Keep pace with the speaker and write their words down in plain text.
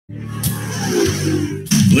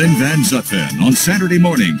Glenn Van Zutphen on Saturday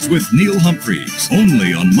mornings with Neil Humphreys,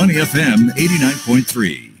 only on MoneyFM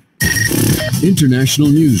 89.3. International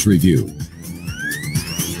News Review.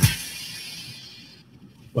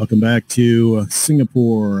 Welcome back to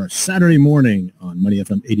Singapore Saturday morning on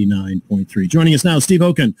MoneyFM 89.3. Joining us now, Steve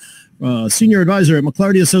Okun, Senior Advisor at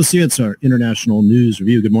McClarty Associates, our International News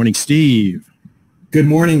Review. Good morning, Steve. Good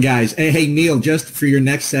morning, guys. Hey, Neil, just for your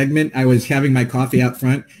next segment, I was having my coffee out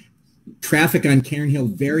front. Traffic on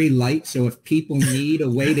Cairnhill, very light, so if people need a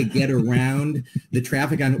way to get around the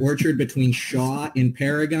traffic on Orchard between Shaw and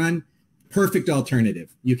Paragon, perfect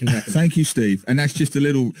alternative you can recommend. Thank you, Steve. And that's just a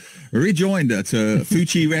little rejoinder to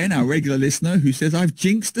Fuchi Ren, our regular listener, who says, I've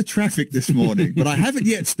jinxed the traffic this morning, but I haven't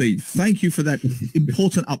yet, Steve. Thank you for that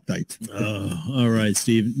important update. All right,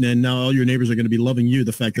 Steve. And now all your neighbors are going to be loving you,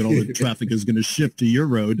 the fact that all the traffic is going to shift to your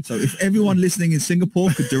road. So if everyone listening in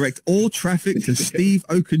Singapore could direct all traffic to Steve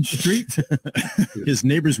Okun Street, his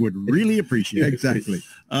neighbors would really appreciate it. Exactly.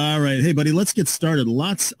 All right. Hey, buddy, let's get started.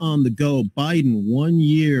 Lots on the go. Biden, 1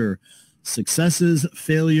 year. Successes,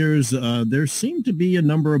 failures, there seem to be a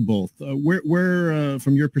number of both. Where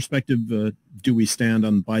from your perspective, do we stand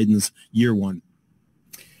on Biden's year one?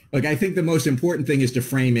 Look, I think the most important thing is to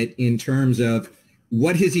frame it in terms of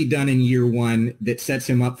what has he done in year one that sets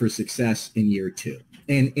him up for success in year two.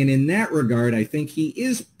 And in that regard, I think he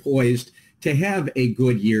is poised to have a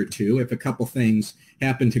good year two if a couple things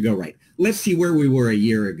happen to go right. Let's see where we were a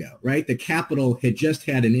year ago, right? The Capitol had just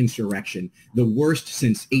had an insurrection, the worst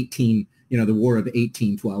since the War of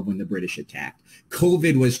 1812 when the British attacked.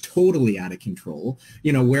 COVID was totally out of control.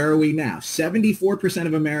 Where are we now? 74%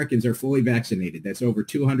 of Americans are fully vaccinated. That's over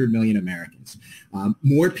 200 million Americans.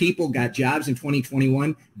 More people got jobs in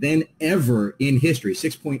 2021 than ever in history,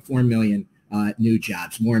 6.4 million new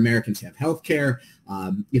jobs. More Americans have health care.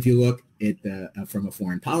 If you look at from a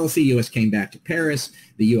foreign policy, U.S. came back to Paris.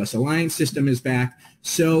 The U.S. alliance system is back.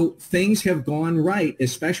 So things have gone right,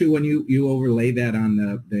 especially when you overlay that on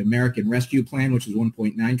the American Rescue Plan, which is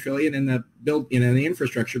 $1.9 trillion, and the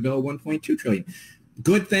infrastructure bill, $1.2 trillion.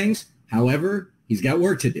 Good things. However, he's got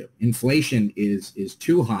work to do. Inflation is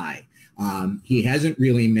too high. He hasn't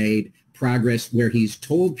really made progress where he's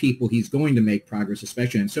told people he's going to make progress,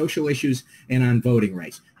 especially on social issues and on voting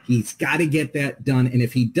rights. He's got to get that done. And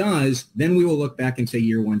if he does, then we will look back and say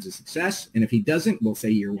year one's a success. And if he doesn't, we'll say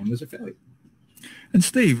year one was a failure. And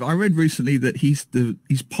Steve, I read recently that he's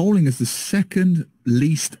polling as the second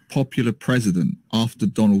least popular president after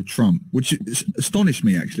Donald Trump, which astonished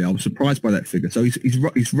me, actually. I was surprised by that figure. So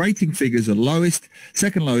his rating figures are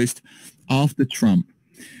second lowest after Trump.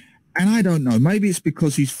 And I don't know, maybe it's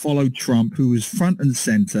because he's followed Trump, who was front and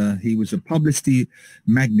center. He was a publicity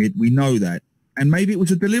magnet. We know that. And maybe it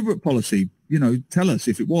was a deliberate policy, tell us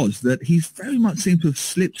if it was, that he's very much seemed to have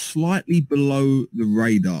slipped slightly below the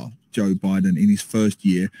radar, Joe Biden, in his first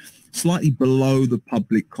year, slightly below the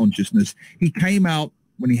public consciousness. He came out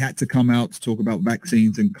when he had to come out to talk about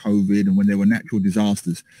vaccines and COVID and when there were natural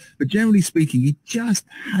disasters. But generally speaking, he just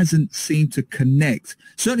hasn't seemed to connect,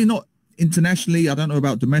 certainly not internationally. I don't know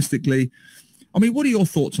about domestically. I mean, what are your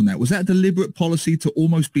thoughts on that? Was that a deliberate policy to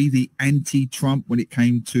almost be the anti-Trump when it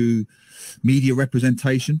came to media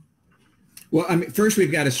representation? Well, first,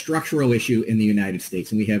 we've got a structural issue in the United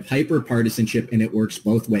States, and we have hyper-partisanship, and it works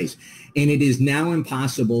both ways. And it is now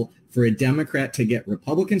impossible for a Democrat to get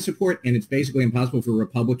Republican support, and it's basically impossible for a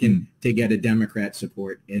Republican to get a Democrat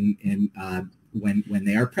support when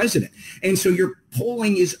they are president. And so your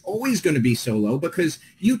polling is always going to be so low because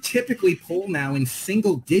you typically poll now in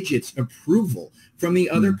single digits approval from the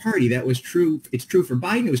other party. That was true. It's true for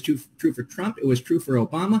Biden. It was true for Trump. It was true for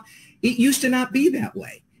Obama. It used to not be that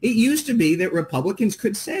way. It used to be that Republicans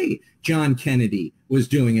could say John Kennedy was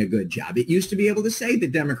doing a good job. It used to be able to say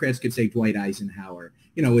that Democrats could say Dwight Eisenhower,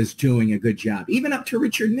 was doing a good job. Even up to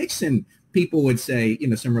Richard Nixon, people would say,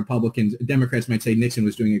 some Democrats might say Nixon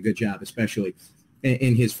was doing a good job, especially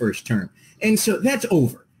in his first term. And so that's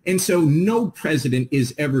over. And so no president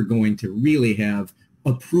is ever going to really have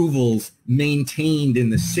approvals maintained in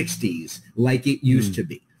the 60s like it used to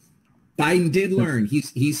be. Biden did learn.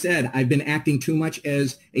 He said, I've been acting too much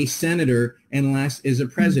as a senator and less as a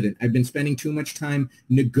president. I've been spending too much time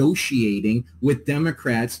negotiating with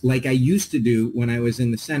Democrats like I used to do when I was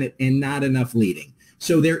in the Senate and not enough leading.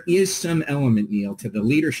 So there is some element, Neil, to the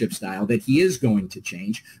leadership style that he is going to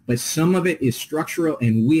change, but some of it is structural,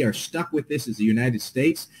 and we are stuck with this as the United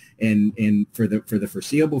States and for the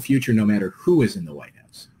foreseeable future, no matter who is in the White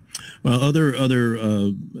House. Well, other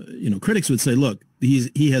critics would say, look,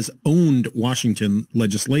 he has owned Washington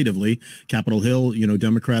legislatively, Capitol Hill,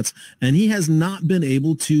 Democrats, and he has not been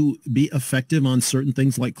able to be effective on certain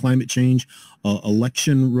things like climate change,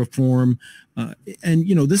 election reform. And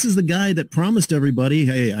this is the guy that promised everybody,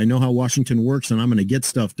 hey, I know how Washington works and I'm going to get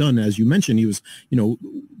stuff done. As you mentioned, he was,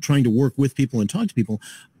 trying to work with people and talk to people.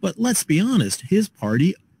 But let's be honest, his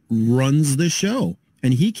party runs the show.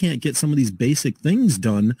 And he can't get some of these basic things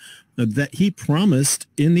done that he promised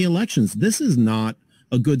in the elections. This is not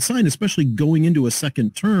a good sign, especially going into a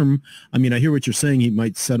second term. I mean, I hear what you're saying. He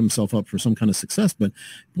might set himself up for some kind of success, but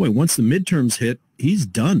boy, once the midterms hit, he's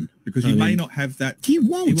done. Because he may not have that. He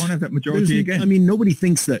won't. He won't have that majority again. I mean,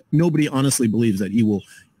 nobody honestly believes that he will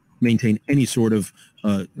maintain any sort of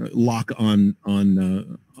lock on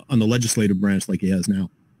the legislative branch like he has now.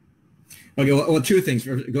 Okay, well, two things.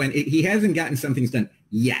 Glenn, he hasn't gotten some things done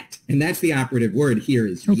yet, and that's the operative word here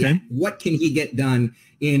is yet. What can he get done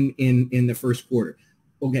in the first quarter?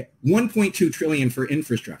 Okay, $1.2 trillion for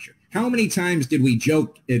infrastructure. How many times did we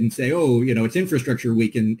joke and say, oh, it's infrastructure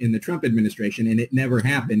week in the Trump administration, and it never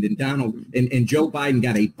happened, and and Joe Biden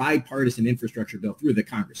got a bipartisan infrastructure bill through the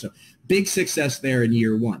Congress. So big success there in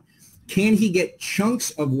year one. Can he get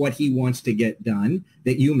chunks of what he wants to get done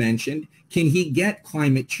that you mentioned? Can he get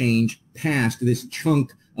climate change past this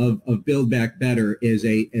chunk of Build Back Better as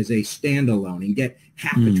a standalone and get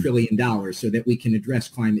 $500 billion so that we can address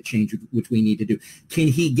climate change, which we need to do? Can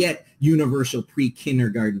he get universal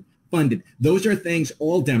pre-kindergarten funded? Those are things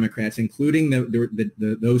all Democrats, including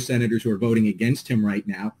those senators who are voting against him right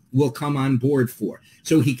now, will come on board for.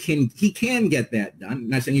 So he can get that done. I'm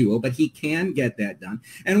not saying he will, but he can get that done.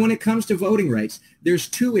 And when it comes to voting rights, there's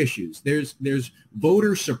two issues. There's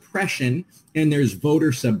voter suppression and there's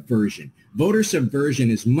voter subversion. Voter subversion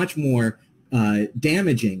is much more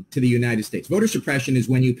damaging to the United States. Voter suppression is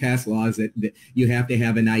when you pass laws that you have to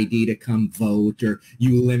have an ID to come vote, or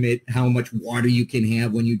you limit how much water you can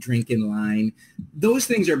have when you drink in line. Those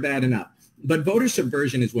things are bad enough. But voter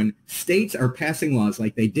subversion is when states are passing laws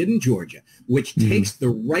like they did in Georgia, which takes the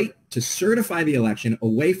right to certify the election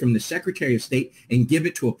away from the Secretary of State and give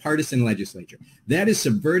it to a partisan legislature. That is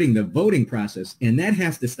subverting the voting process, and that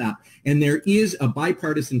has to stop. And there is a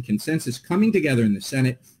bipartisan consensus coming together in the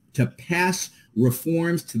Senate to pass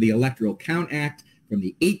reforms to the Electoral Count Act from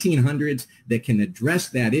the 1800s that can address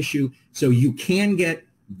that issue. So you can get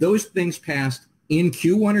those things passed in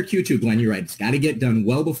Q1 or Q2. Glenn, you're right. It's got to get done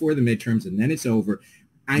well before the midterms, and then it's over.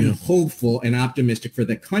 I'm hopeful and optimistic for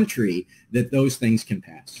the country that those things can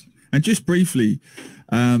pass. And just briefly,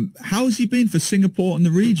 how has he been for Singapore and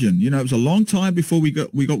the region? It was a long time before we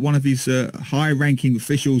got one of these high-ranking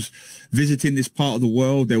officials visiting this part of the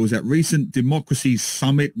world. There was that recent Democracy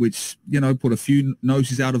Summit, which, put a few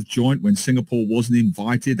noses out of joint when Singapore wasn't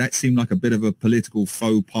invited. That seemed like a bit of a political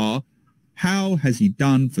faux pas. How has he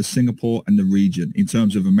done for Singapore and the region in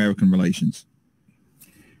terms of American relations?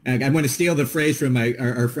 I want to steal the phrase from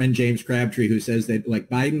our friend James Crabtree, who says that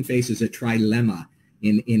Biden faces a trilemma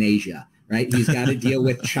in Asia, right? He's got to deal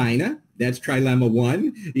with China. That's trilemma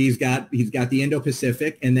one. He's got the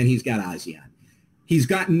Indo-Pacific, and then he's got ASEAN. He's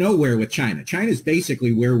gotten nowhere with China. China's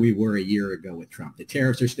basically where we were a year ago with Trump. The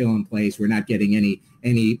tariffs are still in place. We're not getting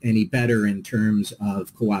any better in terms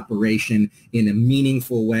of cooperation in a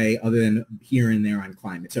meaningful way other than here and there on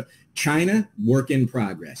climate. So China, work in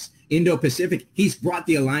progress. Indo-Pacific, he's brought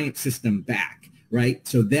the alliance system back, right?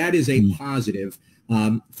 So that is a positive.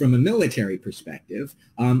 From a military perspective,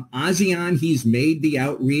 ASEAN, he's made the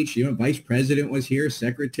outreach. Vice President was here,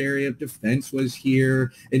 Secretary of Defense was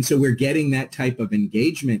here, and so we're getting that type of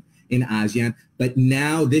engagement in ASEAN. But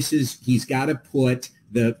now he's got to put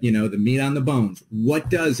the meat on the bones. What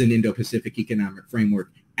does an Indo-Pacific economic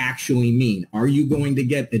framework actually mean? Are you going to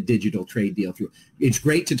get a digital trade deal through? It's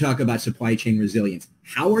great to talk about supply chain resilience.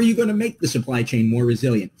 How are you going to make the supply chain more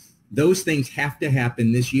resilient? Those things have to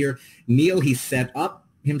happen this year. Neil, he set up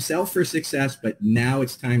himself for success, but now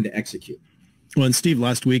it's time to execute. Well, and Steve,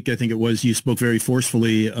 last week, I think it was, you spoke very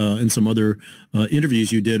forcefully in some other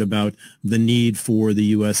interviews you did about the need for the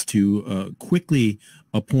U.S. to quickly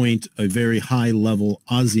appoint a very high-level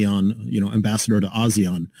ASEAN, ambassador to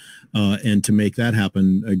ASEAN, and to make that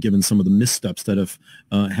happen, given some of the missteps that have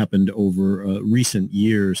happened over recent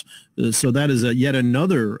years. So that is yet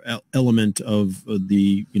another element of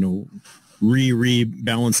the,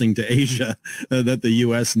 rebalancing to Asia that the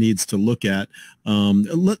U.S. needs to look at.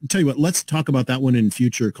 Tell you what, let's talk about that one in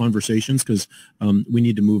future conversations because we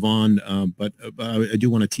need to move on. But I do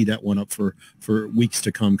want to tee that one up for weeks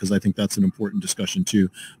to come because I think that's an important discussion too,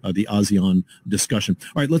 the ASEAN discussion.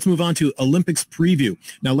 All right, let's move on to Olympics preview.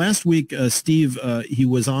 Now, last week, Steve, he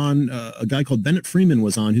was on, a guy called Bennett Freeman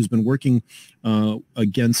was on, who's been working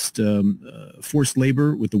against forced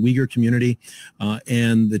labor with the Uyghur community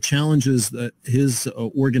and the challenges that his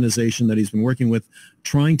organization that he's been working with,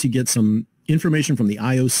 trying to get some information from the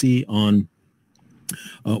IOC on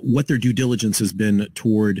what their due diligence has been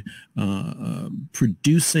toward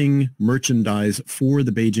producing merchandise for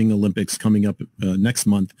the Beijing Olympics coming up next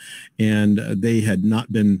month. And they had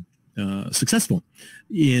not been successful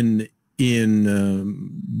in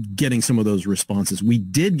getting some of those responses. We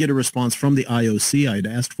did get a response from the IOC. I had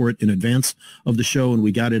asked for it in advance of the show, and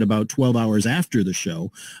we got it about 12 hours after the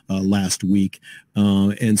show last week.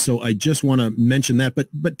 And so I just want to mention that,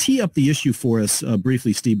 but tee up the issue for us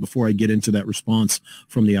briefly, Steve, before I get into that response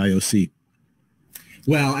from the IOC.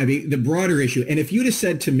 Well, I mean, the broader issue, and if you'd have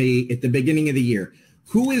said to me at the beginning of the year,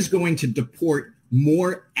 who is going to deport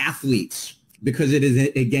more athletes because it is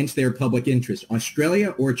against their public interest,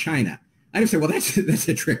 Australia or China? I'd have said, well, that's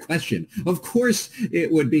a trick question. Of course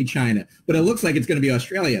it would be China, but it looks like it's going to be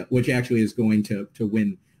Australia, which actually is going to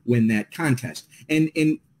win that contest. And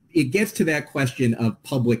it gets to that question of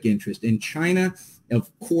public interest. And China, of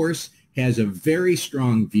course, has a very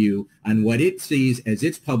strong view on what it sees as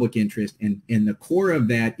its public interest. And the core of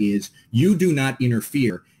that is you do not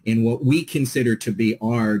interfere in what we consider to be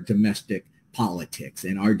our domestic politics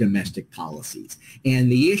and our domestic policies. And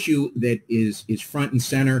the issue that is front and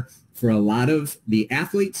center for a lot of the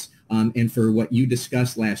athletes and for what you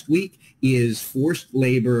discussed last week is forced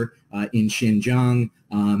labor in Xinjiang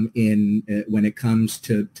when it comes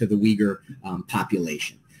to the Uyghur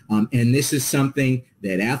population. And this is something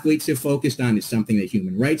that athletes have focused on. It's something that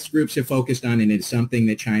human rights groups have focused on. And it's something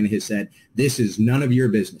that China has said, this is none of your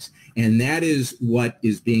business. And that is what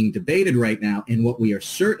is being debated right now and what we are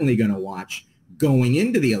certainly going to watch going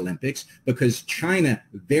into the Olympics, because China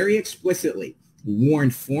very explicitly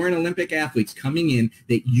warned foreign Olympic athletes coming in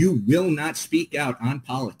that you will not speak out on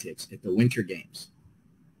politics at the Winter Games.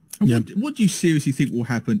 Yeah. What do you seriously think will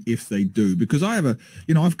happen if they do? Because I have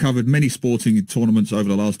I've covered many sporting tournaments over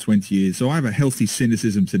the last 20 years, so I have a healthy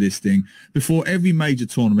cynicism to this thing. Before every major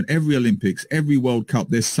tournament, every Olympics, every World Cup,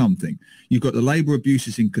 there's something. You've got the labor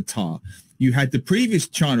abuses in Qatar. You had the previous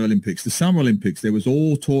China Olympics, the Summer Olympics. There was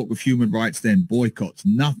all talk of human rights then, boycotts.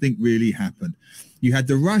 Nothing really happened. You had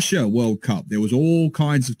the Russia World Cup. There was all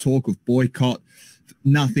kinds of talk of boycott.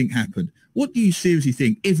 Nothing happened. What do you seriously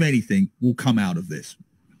think, if anything, will come out of this?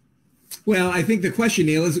 Well, I think the question,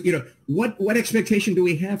 Neil, is, what expectation do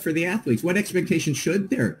we have for the athletes? What expectation should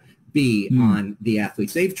there be on the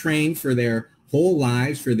athletes? They've trained for their whole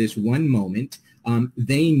lives for this one moment.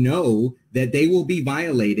 They know that they will be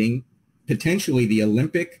violating potentially their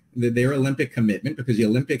Olympic commitment, because the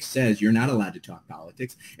Olympics says you're not allowed to talk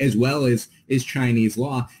politics, as well as Chinese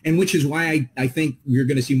law, and which is why I think we're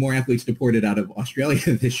going to see more athletes deported out of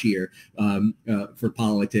Australia this year for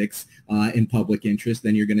politics and public interest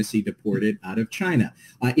than you're going to see deported out of China.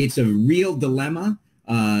 It's a real dilemma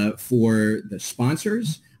for the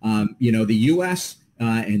sponsors. The U.S.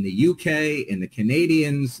 And the UK and the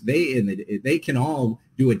Canadians, they can all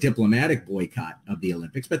do a diplomatic boycott of the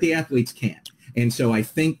Olympics, but the athletes can't. And so I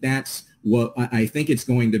think I think it's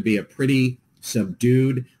going to be a pretty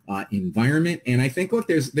subdued environment. And I think, look,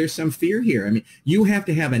 there's some fear here. I mean, you have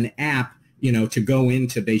to have an app, to go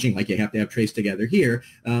into Beijing, like you have to have Trace Together here.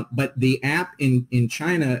 But the app in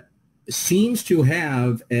China seems to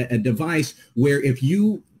have a device where if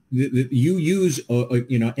you use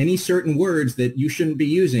any certain words that you shouldn't be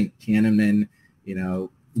using, Tiananmen,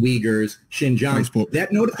 Uyghurs, Xinjiang, Facebook,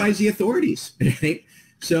 that notifies the authorities. Right?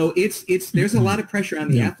 So there's a lot of pressure on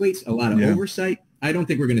the athletes, a lot of oversight. I don't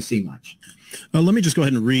think we're going to see much. Let me just go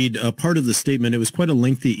ahead and read part of the statement. It was quite a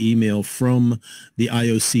lengthy email from the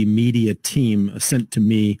IOC media team sent to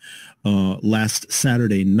me last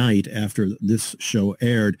Saturday night after this show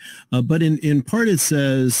aired. But in part it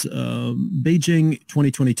says, Beijing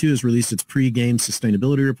 2022 has released its pre-game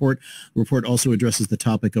sustainability report. The report also addresses the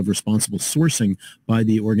topic of responsible sourcing by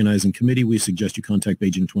the organizing committee. We suggest you contact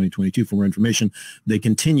Beijing 2022 for more information. They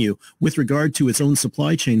continue. With regard to its own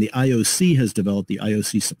supply chain, the IOC has developed the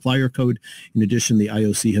IOC Supplier Code. In addition, the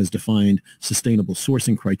IOC has defined sustainable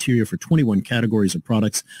sourcing criteria for 21 categories of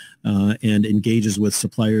products and engages with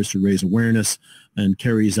suppliers to raise awareness and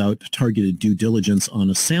carries out targeted due diligence on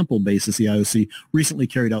a sample basis. The IOC recently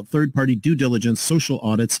carried out third-party due diligence social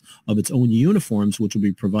audits of its own uniforms, which will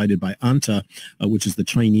be provided by ANTA, which is the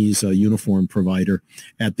Chinese uniform provider,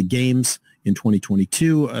 at the Games. In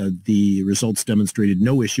 2022, the results demonstrated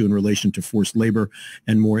no issue in relation to forced labor,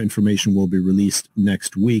 and more information will be released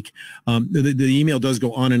next week. The email does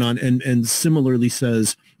go on and similarly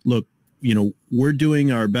says, look, we're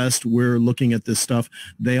doing our best. We're looking at this stuff.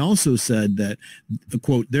 They also said that,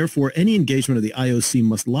 quote, therefore, any engagement of the IOC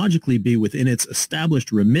must logically be within its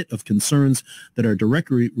established remit of concerns that are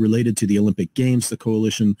directly related to the Olympic Games. The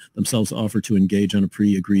coalition themselves offer to engage on a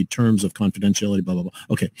pre-agreed terms of confidentiality, blah, blah, blah.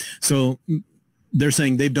 Okay. So they're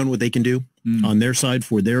saying they've done what they can do on their side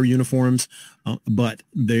for their uniforms, but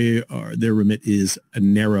their remit is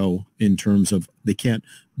narrow in terms of they can't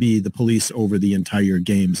be the police over the entire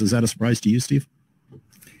games. Is that a surprise to you, Steve?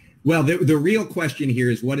 Well, the real question here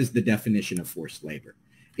is, what is the definition of forced labor?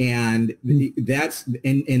 And that's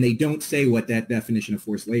and they don't say what that definition of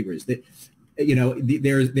forced labor is. That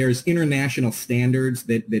there's international standards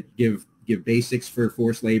that give basics for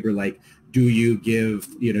forced labor, like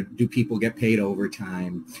do people get paid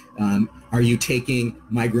overtime? Are you taking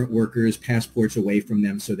migrant workers' passports away from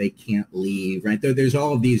them so they can't leave, right? There's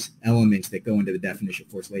all of these elements that go into the definition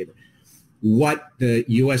of forced labor. What the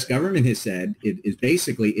U.S. government has said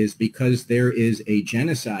is because there is a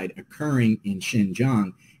genocide occurring in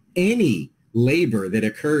Xinjiang, any labor that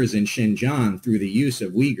occurs in Xinjiang through the use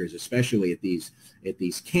of Uyghurs, especially at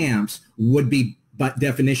these camps, would be, by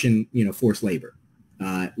definition, forced labor.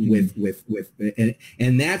 And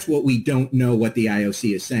that's what we don't know what the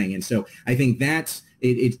IOC is saying. And so I think that's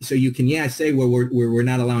it. So you can, say, well, we're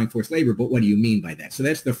not allowing forced labor, but what do you mean by that? So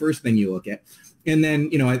that's the first thing you look at. And then,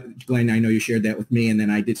 Glenn, I know you shared that with me, and then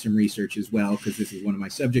I did some research as well, because this is one of my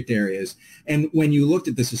subject areas. And when you looked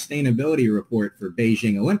at the sustainability report for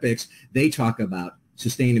Beijing Olympics, they talk about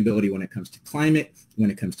sustainability when it comes to climate, when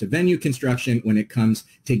it comes to venue construction, when it comes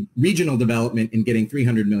to regional development and getting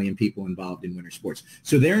 300 million people involved in winter sports.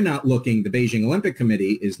 So they're not looking, the Beijing Olympic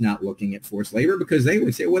Committee is not looking at forced labor, because they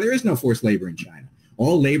would say, well, there is no forced labor in China.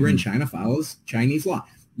 All labor in China follows Chinese law.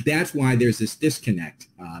 That's why there's this disconnect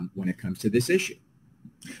when it comes to this issue.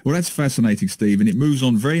 Well, that's fascinating, Steve, and it moves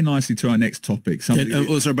on very nicely to our next topic. Sorry,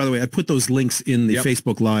 by the way, I put those links in the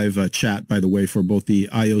Facebook Live chat, by the way, for both the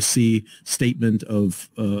IOC statement of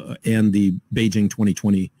and the Beijing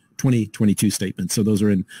 2022 statement. So those are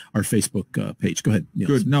in our Facebook page. Go ahead, Niels.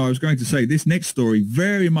 Good. No, I was going to say, this next story,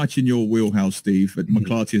 very much in your wheelhouse, Steve, at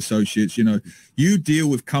McClarty Associates. You deal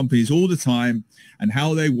with companies all the time and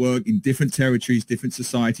how they work in different territories, different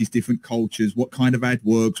societies, different cultures, what kind of ad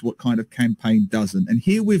works, what kind of campaign doesn't. And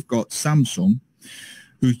here we've got Samsung,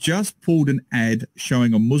 who's just pulled an ad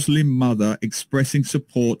showing a Muslim mother expressing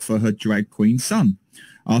support for her drag queen son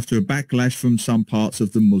after a backlash from some parts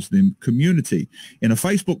of the Muslim community. In a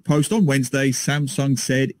Facebook post on Wednesday, Samsung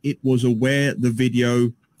said it was aware the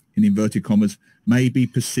video, in inverted commas, may be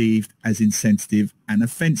perceived as insensitive and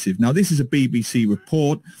offensive. Now, this is a BBC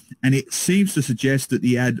report, and it seems to suggest that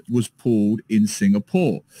the ad was pulled in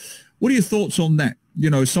Singapore. What are your thoughts on that?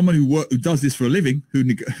 Someone who does this for a living,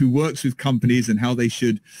 who works with companies and how they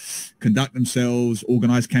should conduct themselves,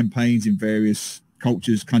 organize campaigns in various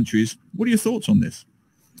cultures, countries. What are your thoughts on this?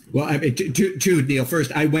 Well, to Neil,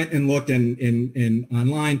 first, I went and looked in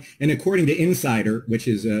online, and according to Insider, which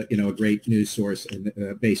is a great news source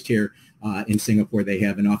based here in Singapore, they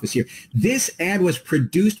have an office here. This ad was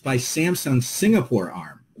produced by Samsung's Singapore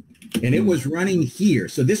arm, and it was running here.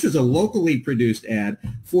 So this was a locally produced ad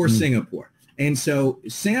for Singapore, and so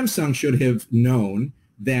Samsung should have known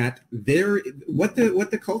that what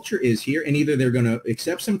the culture is here, and either they're going to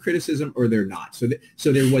accept some criticism or they're not.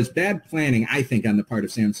 So there was bad planning, I think, on the part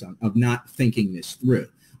of Samsung of not thinking this through.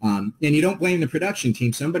 And you don't blame the production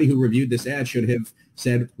team. Somebody who reviewed this ad should have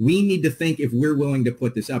said, we need to think if we're willing to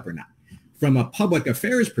put this up or not. From a public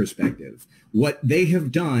affairs perspective, what they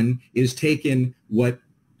have done is taken what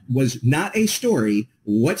was not a story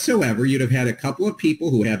whatsoever. You'd have had a couple of people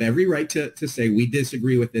who have every right to say, we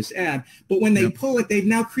disagree with this ad. But when they pull it, they've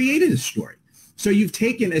now created a story. So you've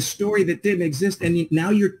taken a story that didn't exist, and now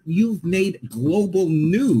you've made global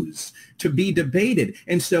news to be debated.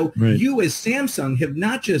 And so you as Samsung have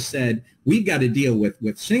not just said, we've got to deal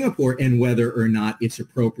with Singapore and whether or not it's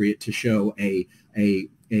appropriate to show a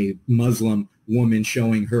Muslim woman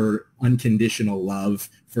showing her unconditional love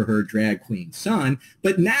for her drag queen son.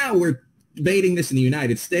 But now we're debating this in the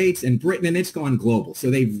United States and Britain, and it's gone global. So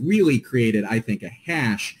they've really created, I think, a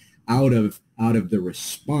hash out of the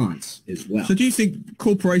response as well. So do you think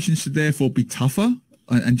corporations should therefore be tougher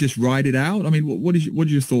and just ride it out? I mean, what is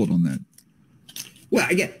your thought on that? Well,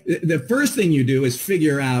 again, the first thing you do is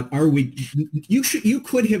figure out, you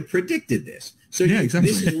could have predicted this. So exactly.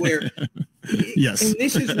 This is where yes. And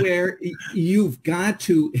this is where you've got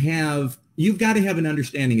to have an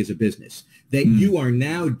understanding as a business that you are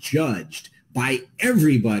now judged by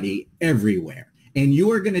everybody everywhere, and you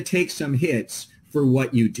are going to take some hits for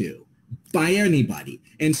what you do. by anybody.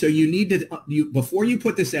 And so you need to, before you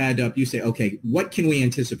put this ad up, you say, okay, what can we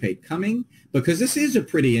anticipate coming? Because this is a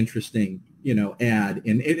pretty interesting, ad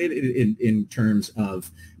in terms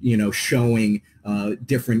of, showing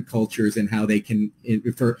different cultures and how they can,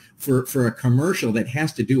 for a commercial that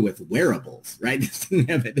has to do with wearables, right?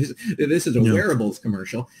 This is a wearables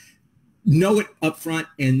commercial. Know it up front,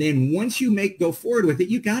 and then once you go forward with it,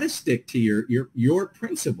 you got to stick to your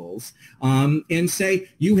principles, and say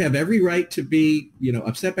you have every right to be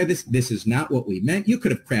upset by this. This is not what we meant. You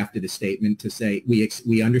could have crafted a statement to say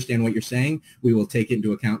we understand what you're saying. We will take it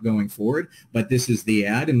into account going forward, but this is the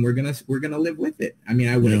ad, and we're gonna live with it. I mean,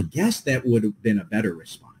 I would have guessed that would have been a better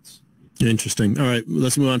response. Interesting. All right,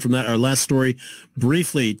 let's move on from that. Our last story,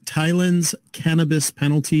 briefly, Thailand's cannabis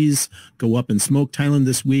penalties go up in smoke. Thailand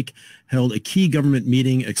this week held a key government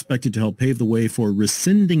meeting expected to help pave the way for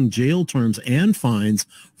rescinding jail terms and fines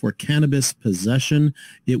for cannabis possession.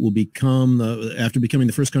 It will become, after becoming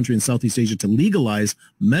the first country in Southeast Asia to legalize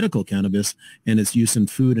medical cannabis and its use in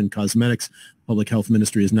food and cosmetics. Public Health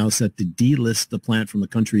Ministry is now set to delist the plant from the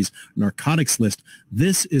country's narcotics list.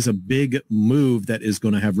 This is a big move that is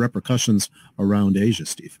going to have repercussions around Asia,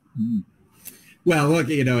 Steve. Well, look,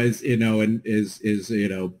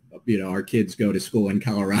 our kids go to school in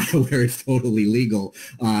Colorado where it's totally legal.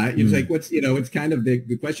 It's like, it's kind of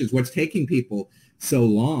the question is what's taking people so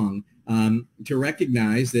long to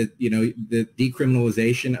recognize that, the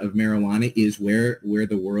decriminalization of marijuana is where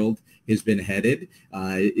the world has been headed.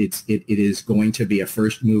 It is going to be a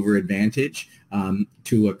first mover advantage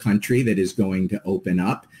to a country that is going to open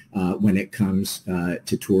up when it comes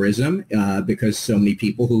to tourism, because so many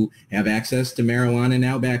people who have access to marijuana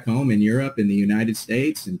now back home in Europe, in the United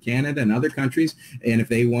States, and Canada, and other countries, and if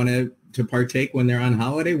they want to partake when they're on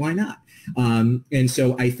holiday, why not? And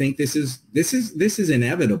so I think this is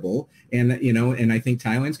inevitable, and I think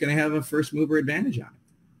Thailand's going to have a first mover advantage on it.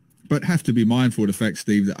 But have to be mindful of the fact,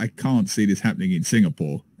 Steve, that I can't see this happening in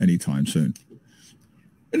Singapore anytime soon.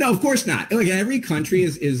 No, of course not. Like every country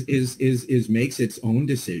is makes its own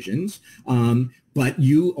decisions, but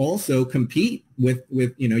you also compete with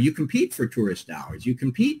you compete for tourist dollars. You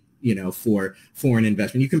compete for foreign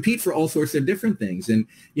investment. You compete for all sorts of different things. And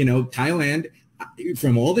Thailand,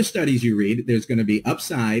 from all the studies you read, there's going to be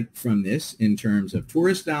upside from this in terms of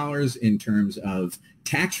tourist dollars, in terms of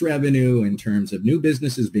tax revenue, in terms of new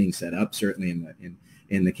businesses being set up, certainly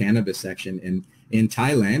in the cannabis section in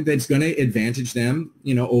Thailand, that's going to advantage them,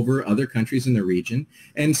 over other countries in the region.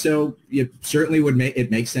 And so it certainly it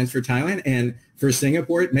makes sense for Thailand, and for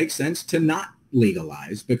Singapore, it makes sense to not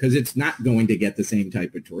legalize because it's not going to get the same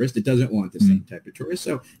type of tourist. It doesn't want the same type of tourist.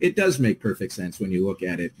 So it does make perfect sense when you look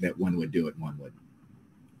at it that one would do it and one wouldn't.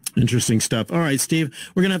 Interesting stuff. All right, Steve,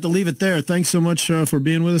 we're going to have to leave it there. Thanks so much for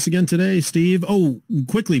being with us again today, Steve. Oh,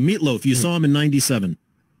 quickly, Meatloaf, you saw him in 97.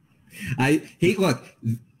 Look,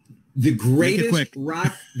 the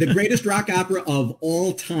greatest rock opera of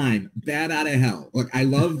all time, Bat Out of Hell. Look, I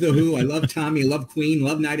love The Who, I love Tommy, I love Queen,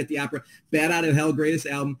 love Night at the Opera. Bat Out of Hell, greatest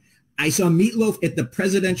album. I saw Meatloaf at the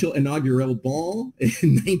presidential inaugural ball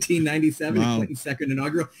in 1997, wow. Clinton's second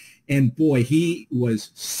inaugural. And boy, he was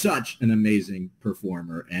such an amazing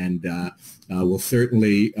performer, and will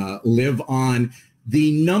certainly live on.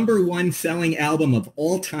 The number one selling album of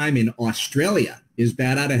all time in Australia is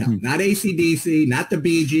Bat Out of Hell. Not AC/DC, not the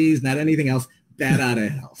Bee Gees, not anything else. Bat Out of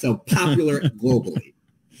Hell. So popular globally.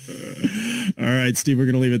 All right, Steve, we're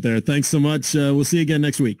going to leave it there. Thanks so much. We'll see you again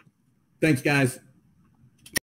next week. Thanks, guys.